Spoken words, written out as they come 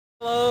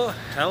Hello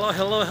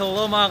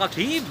mga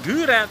ka-team.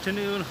 Good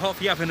afternoon.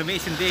 Hope you have an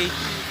amazing day.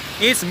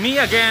 It's me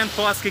again,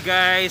 Pwede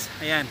guys.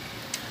 Ayan.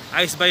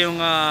 Ayos ba yung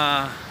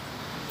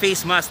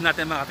face mask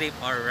natin mga ka-team?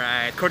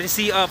 Alright.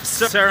 Courtesy of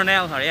Sir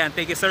Ronel. Ayan.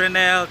 Thank you Sir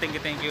Ronel.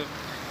 Thank you.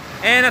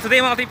 And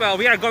today mga ka-team,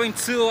 we are going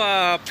to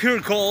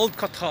PUREGOLD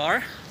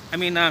Qatar. I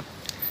mean,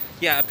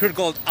 yeah,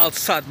 PUREGOLD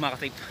outside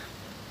mga ka-team.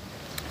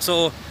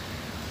 So,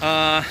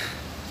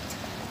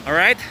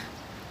 alright.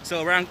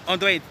 So we're on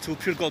the way to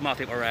PUREGOLD mga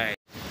ka-team. Alright.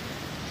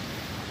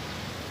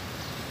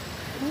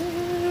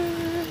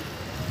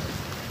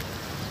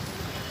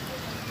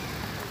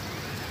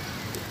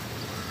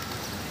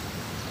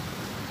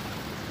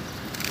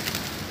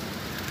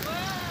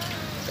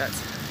 That's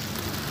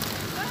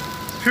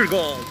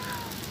PUREGOLD.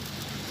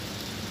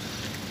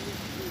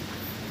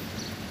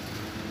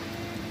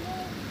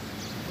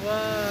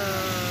 Wow.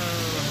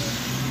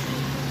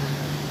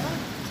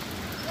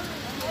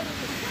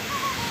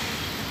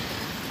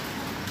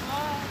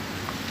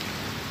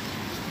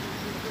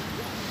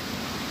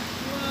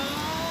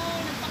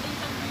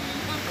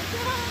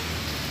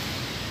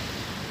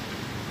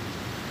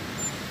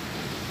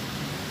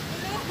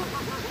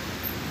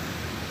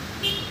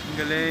 Ang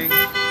galing.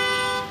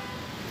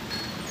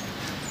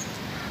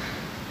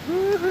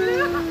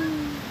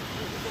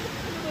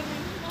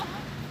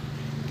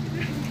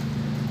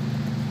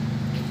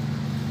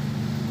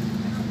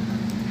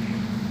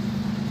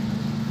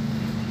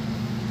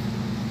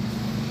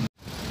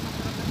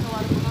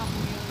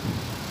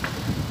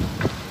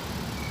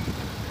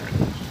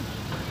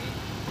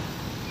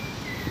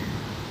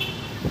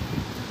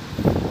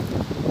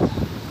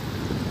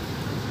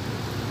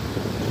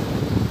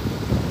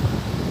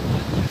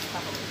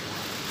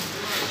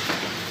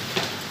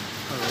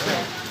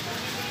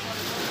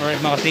 Alright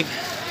mga ka-team,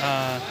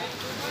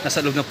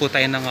 nasa loob na po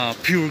tayo ng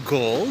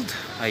PUREGOLD.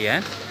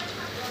 Ayan.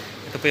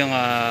 Ito po yung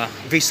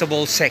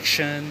vegetable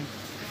section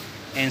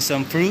and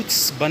some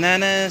fruits,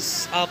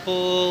 bananas,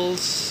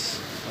 apples.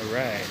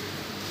 Alright.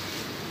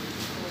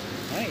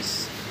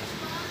 Nice.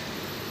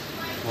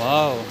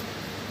 Wow.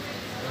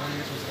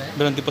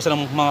 Meron din po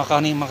silang mga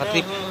kanin mga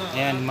ka-team.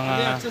 Ayan,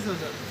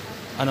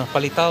 mga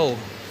palitaw,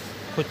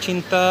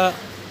 kutsinta.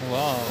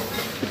 Wow.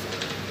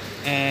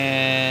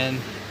 And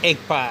egg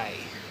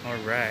pie.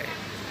 Alright.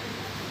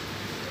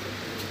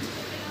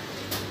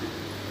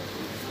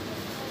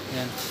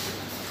 Yan.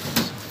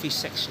 Fish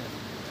section.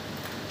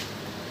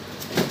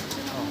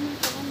 Oh.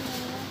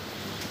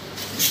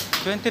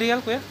 20 real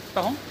kuya?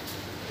 Tahong?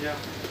 Yeah.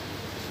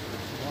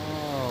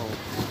 Wow.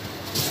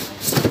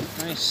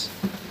 Nice.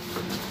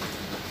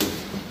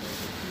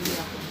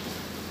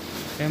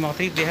 Okay mga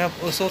ka-team, they have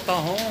also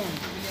tahong.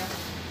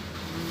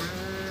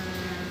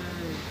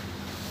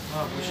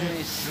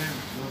 Nice.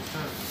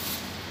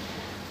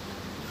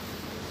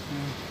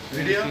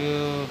 Video? Thank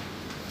you.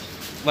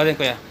 Baden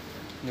kuya.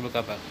 Hindi mo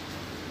kapag.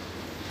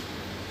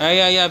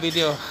 Ay,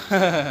 video.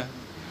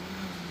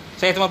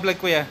 Sa ito ma-vlog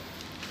kuya.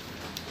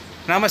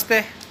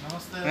 Namaste.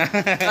 Namaste.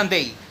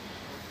 Sunday.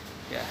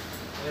 Yeah.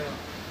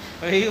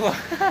 Aywa.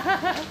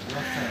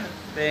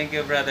 Thank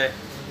you brother.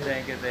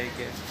 Thank you.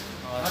 Okay.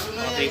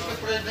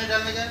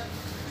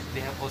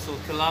 They have also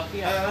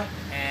tilapia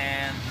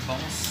and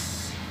bangus.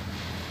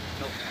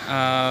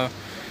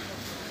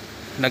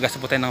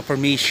 Nagasa po tayo ng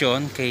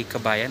formation kay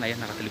Kabayan.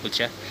 Ayan, nakatalikod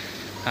siya.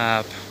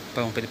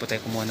 Pwede po tayo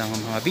kumuha ng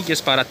mga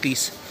videos para at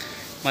least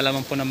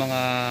malaman po ng mga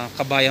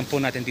kabayan po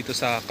natin dito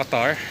sa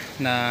Qatar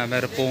na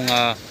meron pong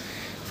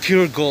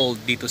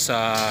PUREGOLD dito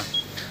sa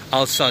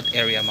outside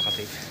area mga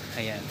kapatid.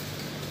 Ayan.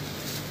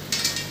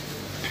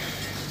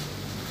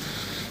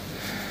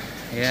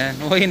 Ayan.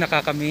 Uy,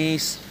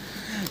 nakakamiss.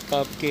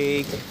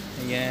 Cupcake.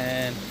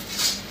 Ayan.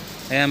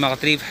 Ayan mga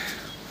katrip.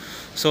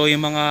 So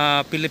yung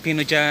mga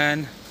Pilipino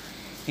dyan,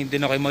 hindi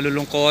na kayo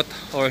malulungkot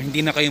or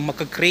hindi na kayo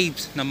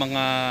magka-craves ng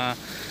mga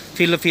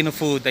Filipino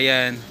food.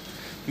 Ayan.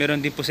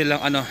 Meron din po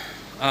silang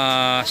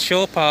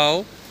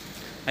siopaw.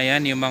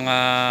 Ayan, yung mga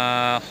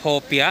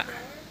hopia.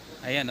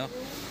 Ayan,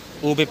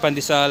 ube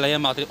pandesal.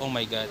 Ayan, mga trip. Oh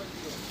my God.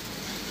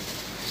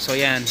 So,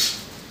 ayan.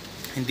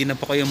 Hindi na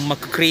po kayo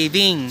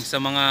magka-craving sa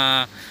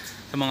mga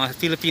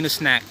Filipino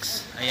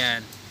snacks.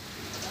 Ayan.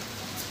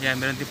 Ayan,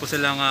 meron din po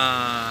silang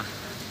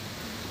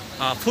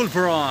full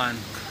prawn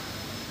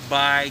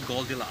by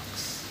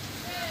Goldilocks.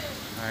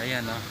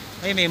 Ayan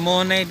ay may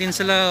monay din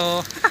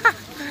sila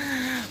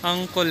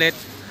ang kulit.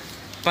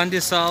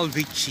 Pandesal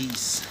with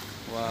cheese.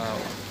 Wow.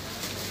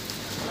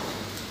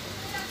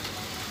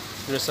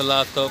 There's a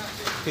lot of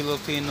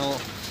Filipino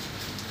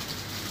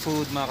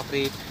food mga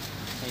ka-trip.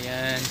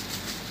 Ayan.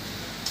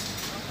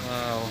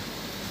 Wow.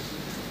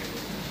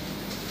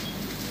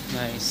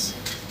 Nice.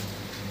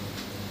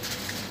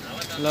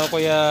 Hello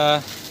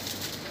kuya.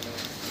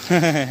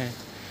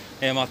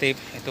 Ayan mga ka-trip.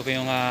 Ito po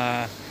yung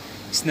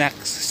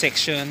snacks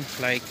section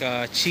like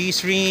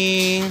cheese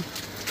ring,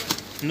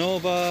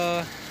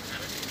 Nova,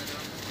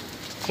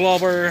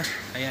 Clover.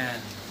 Ayan.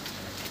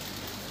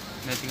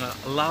 Meron nga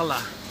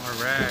Lala.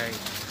 Alright.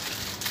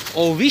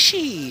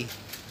 Ovishi.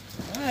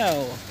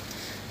 Wow.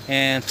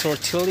 And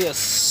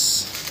tortillas.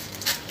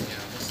 Yeah,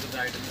 most of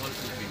the item all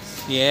Filipino.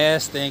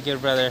 Yes, thank you,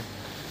 brother.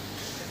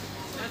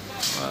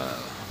 Wow.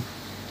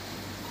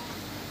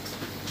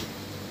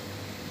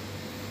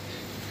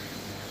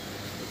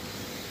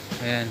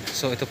 Ayan,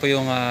 so ito po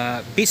yung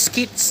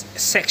biscuits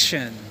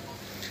section.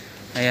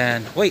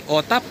 Ayan, wait,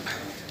 otap.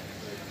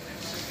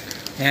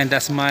 Ayan,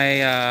 that's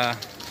my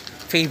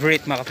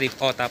favorite, mga katrip,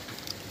 otap.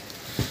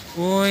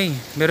 Uy,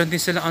 meron din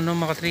sila ano,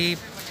 mga katrip.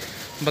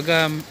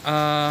 Baga,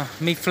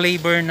 may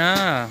flavor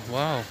na.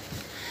 Wow.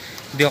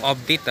 Hindi ako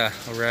update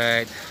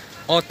Alright.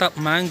 Otap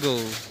mango.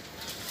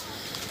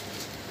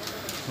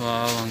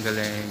 Wow, ang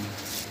galing.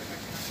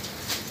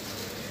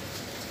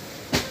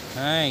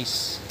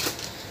 Nice.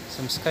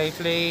 Some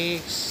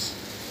skyflakes.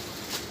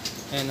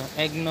 And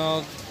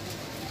eggnog.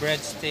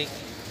 Breadstick.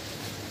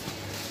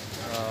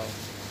 Wow.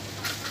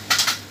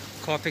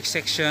 Coffee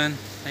section.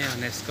 Ayun,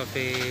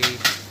 Nescafe.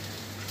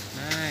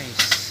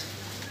 Nice.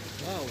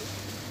 Wow.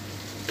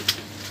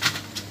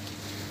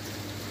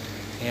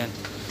 Ayan.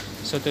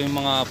 So ito yung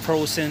mga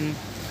frozen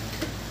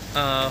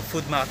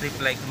food, mga trip,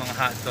 like mga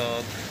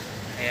hotdog.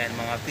 Ayan,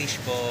 mga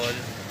fishball.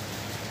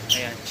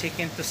 Ayan,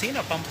 chicken tocino,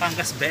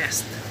 Pampanga's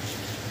best.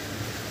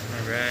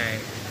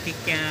 Alright.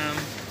 Tikam.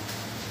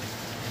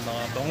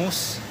 Mga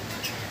bangus.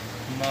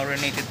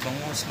 Marinated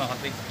bangus, mga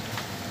trip.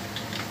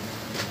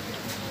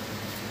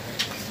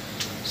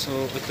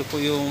 So ito po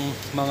yung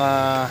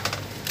mga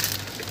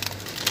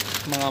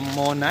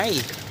monay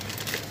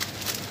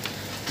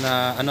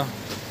na ano,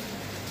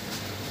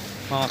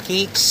 mga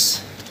cakes,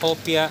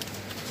 hopia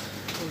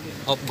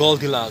of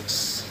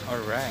Goldilocks.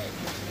 Alright.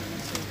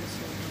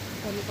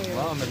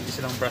 Wow, meron din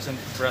silang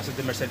braso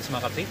de Mercedes,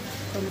 mga kapit.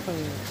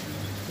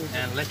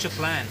 And let you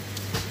plan.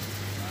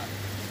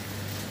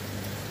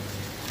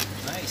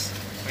 Nice.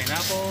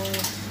 Pineapple,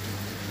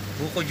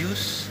 buko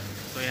juice.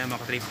 So yan, mga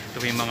katrip, ito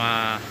yung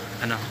mga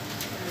ano,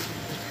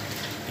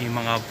 yung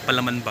mga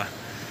palaman ba.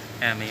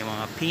 Ayan, may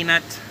mga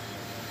peanut,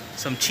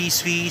 some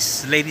cheese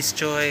whiz, ladies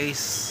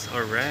choice.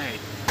 Alright.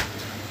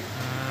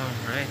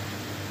 Alright.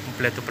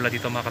 Kompleto pala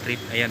dito, mga katrip.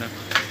 Ayan,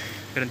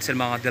 meron din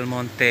sila mga Del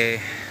Monte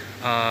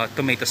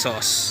tomato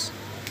sauce.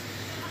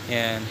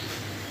 Ayan.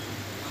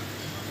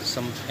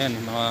 Some, ayan,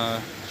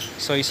 mga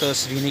soy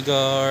sauce,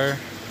 vinegar.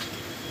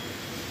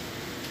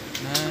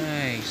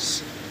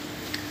 Nice.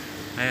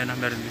 Ayan,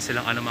 meron din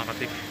silang ano, mga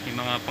katrip, yung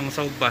mga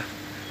pangsawg ba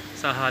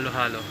sa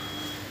halo-halo.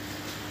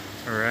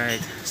 Alright.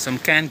 Some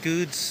canned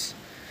goods.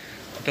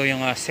 Ito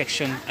yung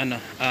section,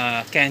 ano,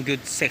 canned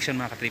goods section,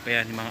 mga katrip.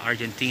 Ayan, yung mga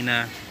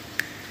Argentina,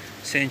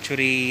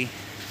 Century,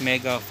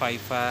 Mega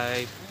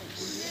 55.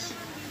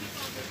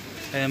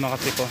 Ayan, mga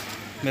katrip,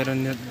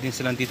 meron din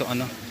silang dito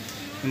ano,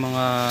 yung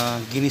mga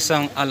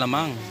ginisang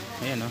alamang.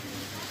 Ayan,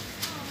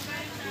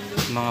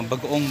 mga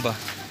bagoong ba.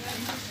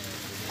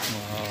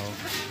 Wow,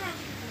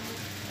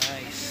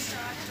 nice.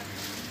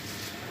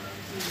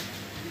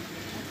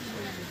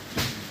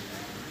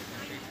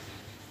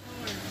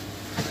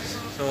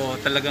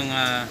 So talagang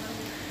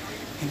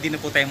hindi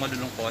na po tayo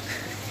malulungkot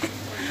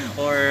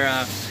or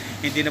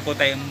hindi na po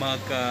tayo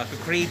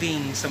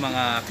mag-craving sa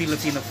mga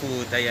Filipino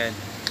food. Ayan,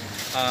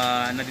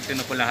 nandito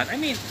na po lahat. I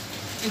mean,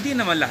 hindi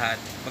naman lahat.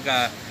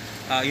 Pagka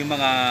yung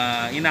mga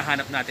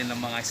hinahanap natin ng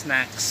mga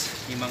snacks,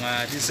 yung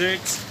mga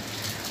desserts,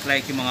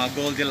 like yung mga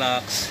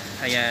Goldilocks,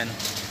 ayan,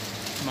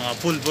 mga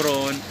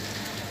pulveron,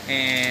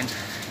 and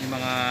yung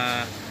mga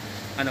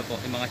ano po,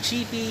 yung mga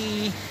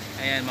chippy,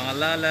 ayan, mga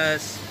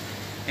lalas,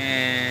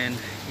 and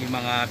yung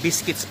mga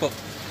biscuits po,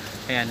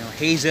 ayan, yung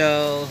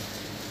hazel,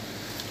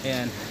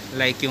 ayan,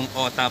 like yung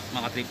otap,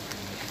 mga trip.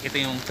 Ito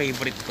yung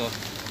favorite ko.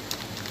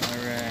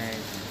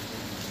 Alright.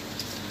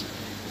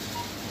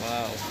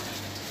 Wow,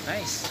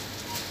 nice.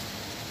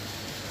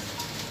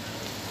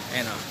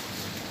 Ayan,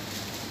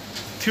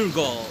 pure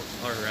gold.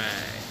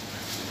 Alright.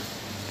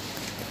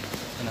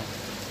 Ano?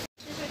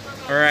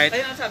 Alright.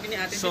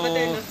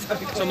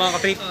 So mga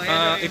katrip,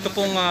 ito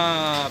pong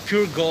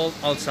pure gold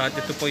outside.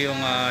 Ito po yung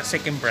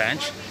second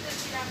branch.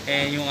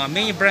 And yung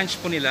main branch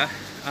po nila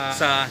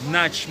sa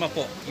Najma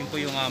po. Yun po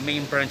yung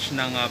main branch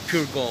ng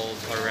pure gold.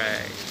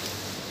 Alright.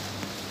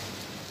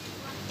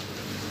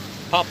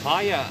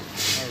 Papaya.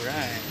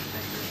 Alright.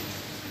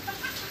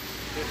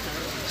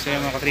 So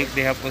yung mga katrip,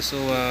 they have also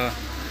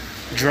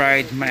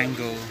dried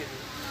mango.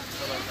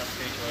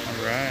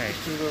 Alright.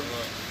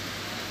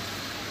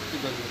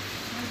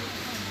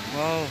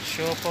 Wow,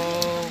 Shoko.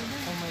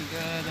 Oh my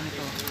god, ano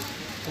to?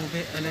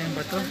 Ube, alin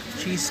ba to?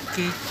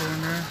 Cheesecake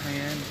corner.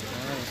 Ayan.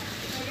 Wow.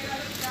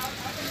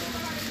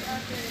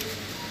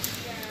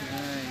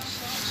 Nice.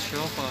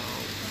 Shoko.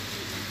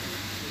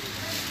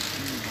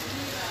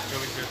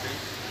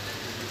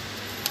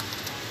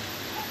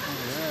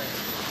 Alright.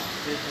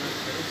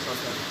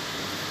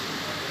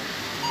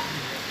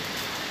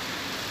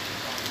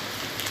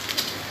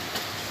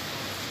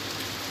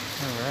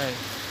 Alright.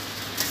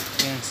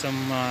 Yan, some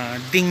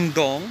ding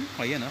dong.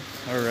 Ayan,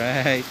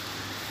 alright.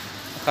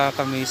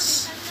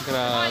 Nakakamiss.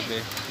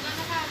 Grabe.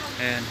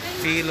 Ayan,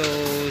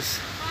 pillows,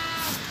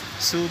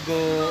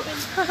 sugo.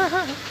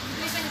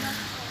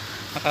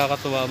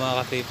 Nakakatuwa, mga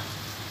katip.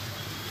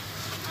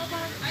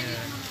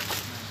 Ayan.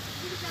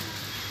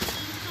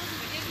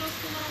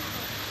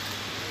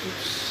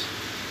 Oops.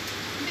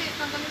 Hindi,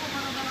 tanggalin mo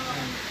para dalawa.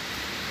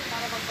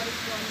 Para pagbalik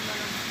ko ano na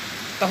lang.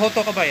 Taho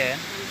to kabayan?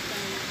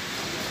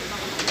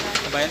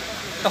 Kabayan?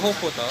 Taho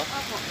po to?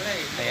 Opo.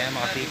 Ayan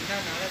mga tip.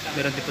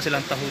 Meron din po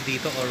silang taho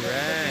dito.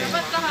 Alright.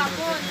 Dapat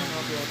kahapon.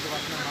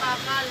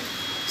 Nakakal.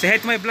 Say hi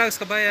to my vlogs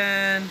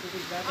kabayan.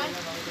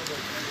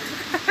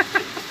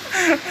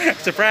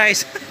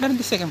 Surprise! Meron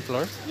din second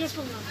floor? Yes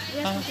po ma'am.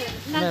 Yes po sir.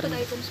 meron.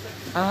 Non-food items po.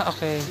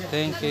 Okay.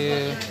 Thank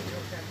you.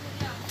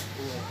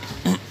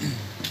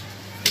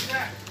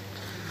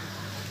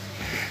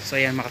 So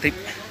ayan mga tip.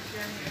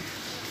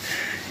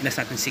 Inas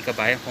natin si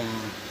kabayan kung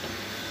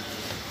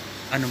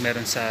ano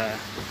meron sa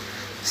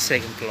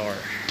second floor.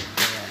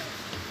 Ayan.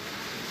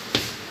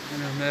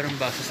 Ano meron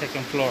ba sa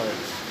second floor?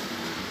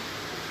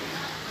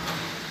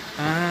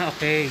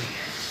 Okay.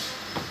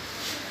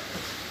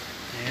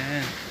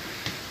 Ayan.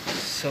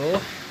 So,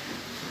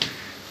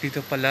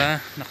 dito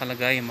pala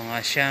nakalagay yung mga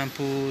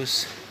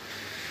shampoos,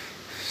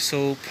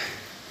 soap,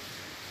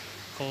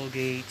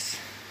 Colgates.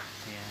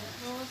 Ayan.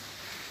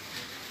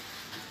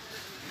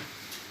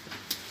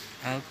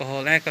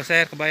 Alcohol.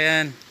 Sir,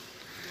 kabayan.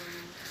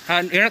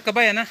 You're not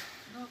kabayan, ha?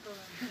 No po.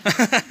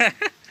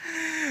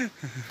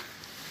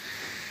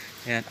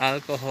 Ayan,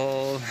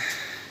 alcohol.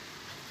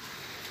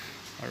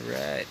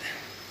 Alright.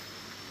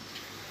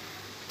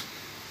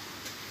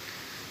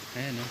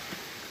 Ayan, o.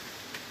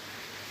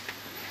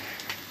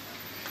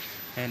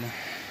 Ayan, o.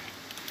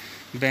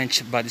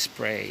 Bench body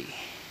spray.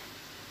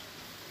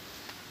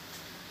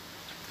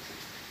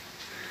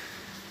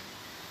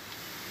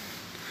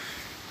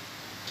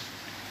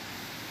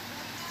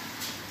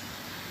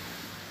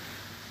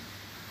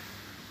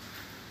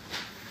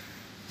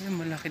 Ayan,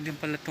 malaki din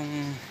pala tong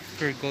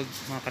PUREGOLD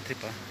mga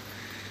katrip, ah.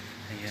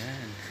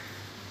 Ayan.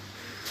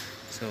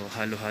 So,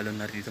 halo-halo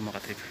na dito mga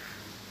katrip.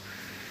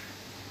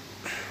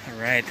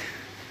 Alright.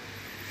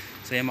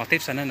 So, ayan mga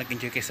katrip, sana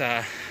nag-enjoy kayo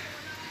sa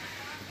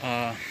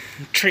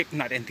trip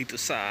natin dito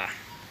sa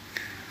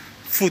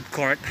food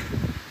court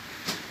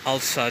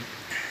Al-Sad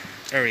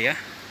area.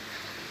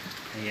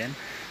 Ayan.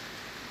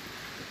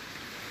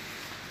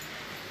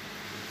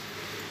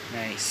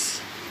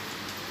 Nice.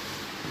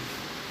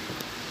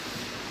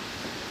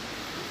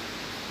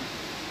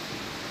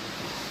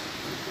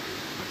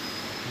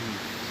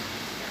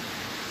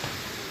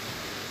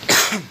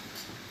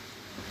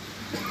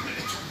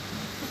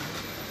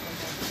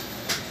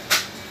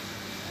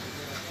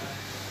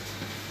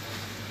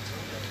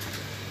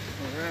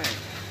 Alright.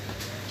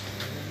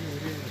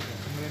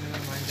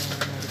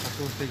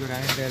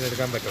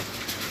 എടുക്കാൻ പറ്റും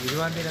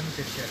 20 തീയതി ഒന്ന്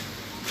തിരിച്ചു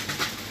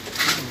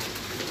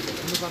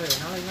ഒന്ന് പറയോ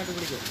നാളെ ഇങ്ങോട്ട്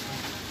വിളിക്കോ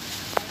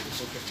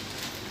ഓക്കെ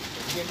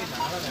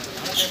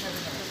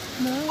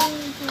നാളെ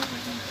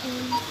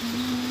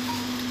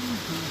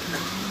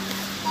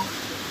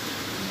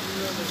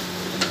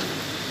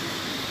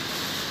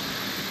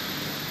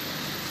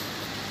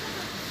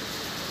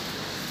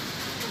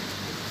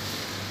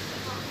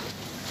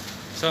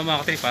So mga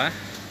katrip,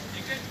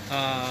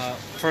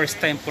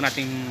 first time po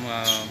nating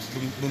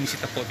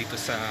bumisita po dito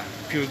sa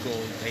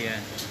PUREGOLD.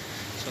 Ayan.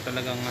 So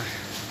talagang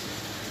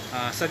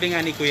sabi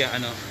nga ni Kuya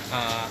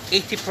 80%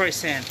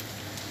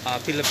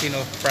 Filipino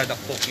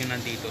product po yung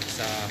nandito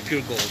sa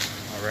PUREGOLD.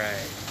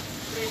 Alright.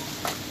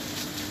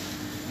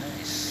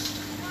 Nice.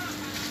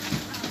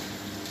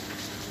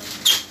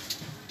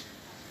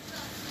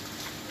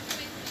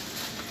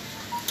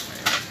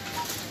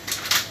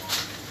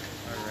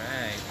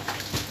 Alright.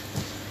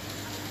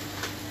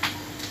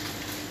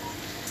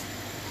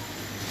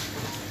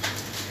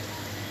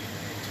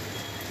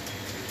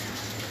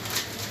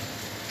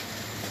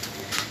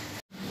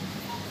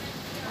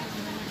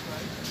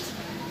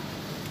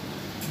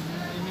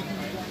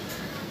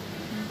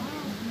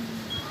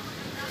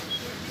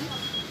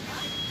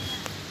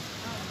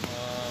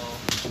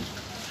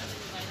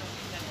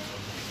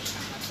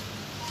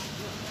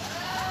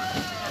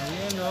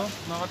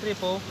 Mga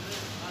katrip, oh.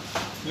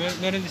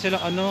 Meron din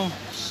sila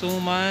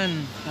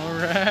suman.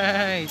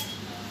 Alright.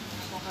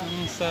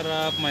 Ang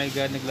sarap. My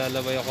God,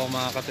 naglalabay ako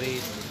mga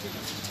katrip.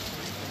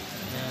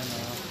 Ayan,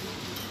 oh.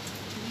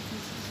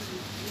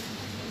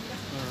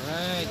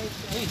 Alright.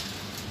 Hey.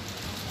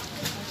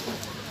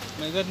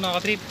 My God, mga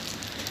katrip.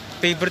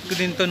 Favorite ko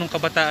din to nung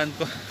kabataan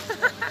ko.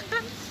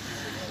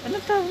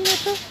 Anong tawag na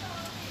to?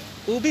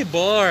 Ubi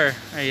bar.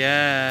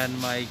 Ayan,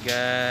 my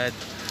God.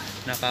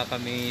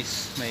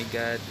 Nakakamiss. My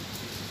God.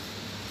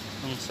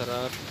 Ang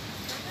sarap.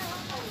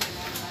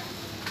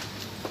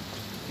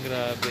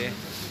 Grabe.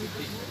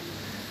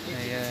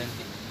 Ayan.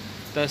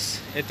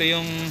 Tapos ito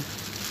yung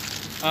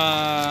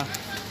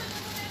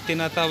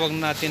tinatawag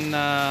natin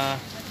na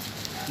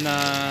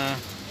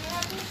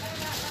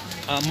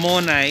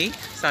monay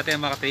sa ating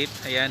mga katrip.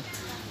 Ayan.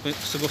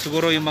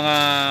 Siguro yung mga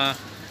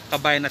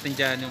kabayan natin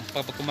dyan, yung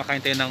pag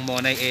kumakain tayo ng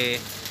monay,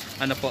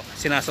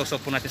 sinasawsaw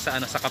po natin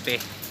sa kape.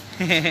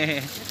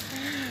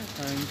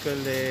 Ang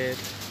kulit.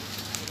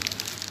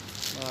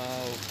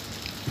 Wow.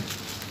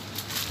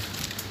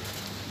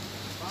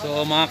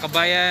 So mga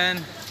kabayan,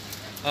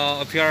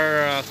 if you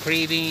are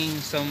craving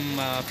some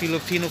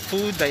Filipino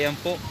food, ayan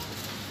po,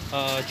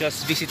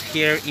 just visit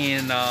here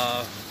in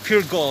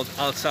Pure Gold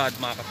outside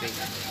mga katrip.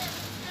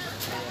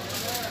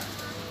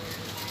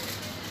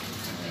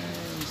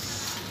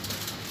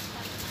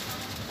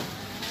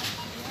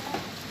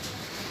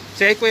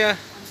 Say hi, kuya.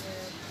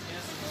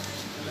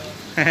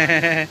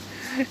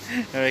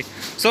 Alright.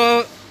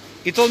 So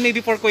you told me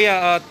before,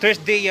 kuya,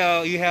 Thursday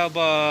you have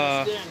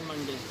Thursday and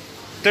Monday.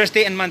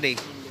 Thursday and Monday.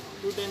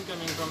 2:10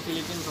 coming from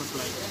Philippines on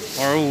flight.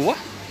 Or what?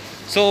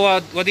 So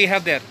what do you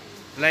have there?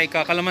 Like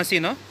calamansi,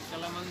 no?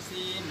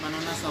 Calamansi,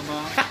 banana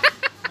saba,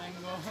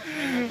 mango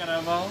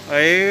carabao,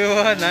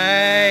 Ayun,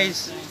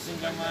 nice.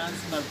 singamans,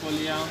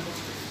 narpoliam,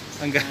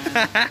 Ang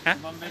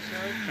Bombay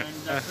shirt, and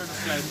jackfruit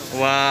slice.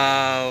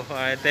 wow.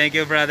 Alright, thank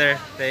you, brother.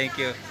 Thank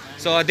you.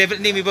 So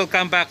definitely we will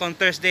come back on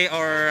Thursday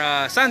or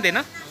Sunday,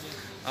 no?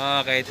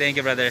 Okay, thank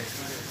you, brother.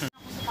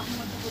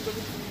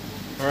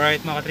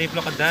 Alright, mga ka-trip,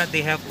 look at that.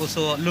 They have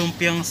also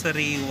lumpiang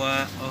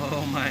sariwa.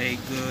 Oh my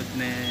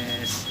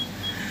goodness.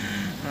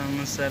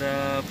 Ang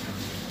sarap.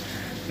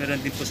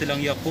 Meron din po silang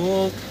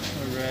Yakult.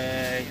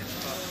 Alright.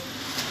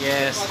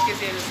 Yes.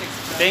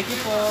 Thank you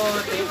po.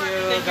 Thank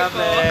you. God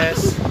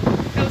bless.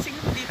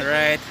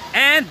 Alright.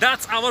 And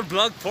that's our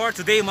vlog for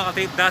today, mga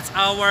ka-trip. That's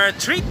our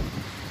trip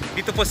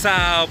dito po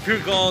sa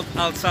Pure Gold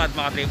outside,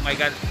 mga ka-trip. My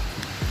God.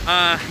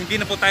 Hindi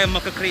na po tayo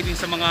magka-craving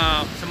sa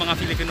mga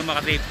Filipino,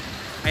 mga ka-trip.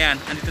 Ayan,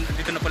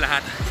 andito na po lahat.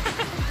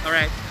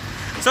 Alright.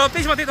 So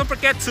please don't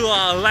forget to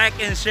like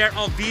and share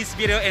of this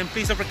video, and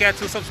please don't forget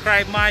to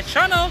subscribe my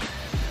channel,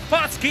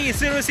 pwde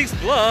 06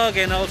 Vlog,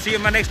 and I'll see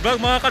you in my next vlog,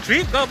 mga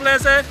ka-trip. God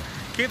bless it.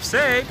 Keep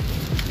safe.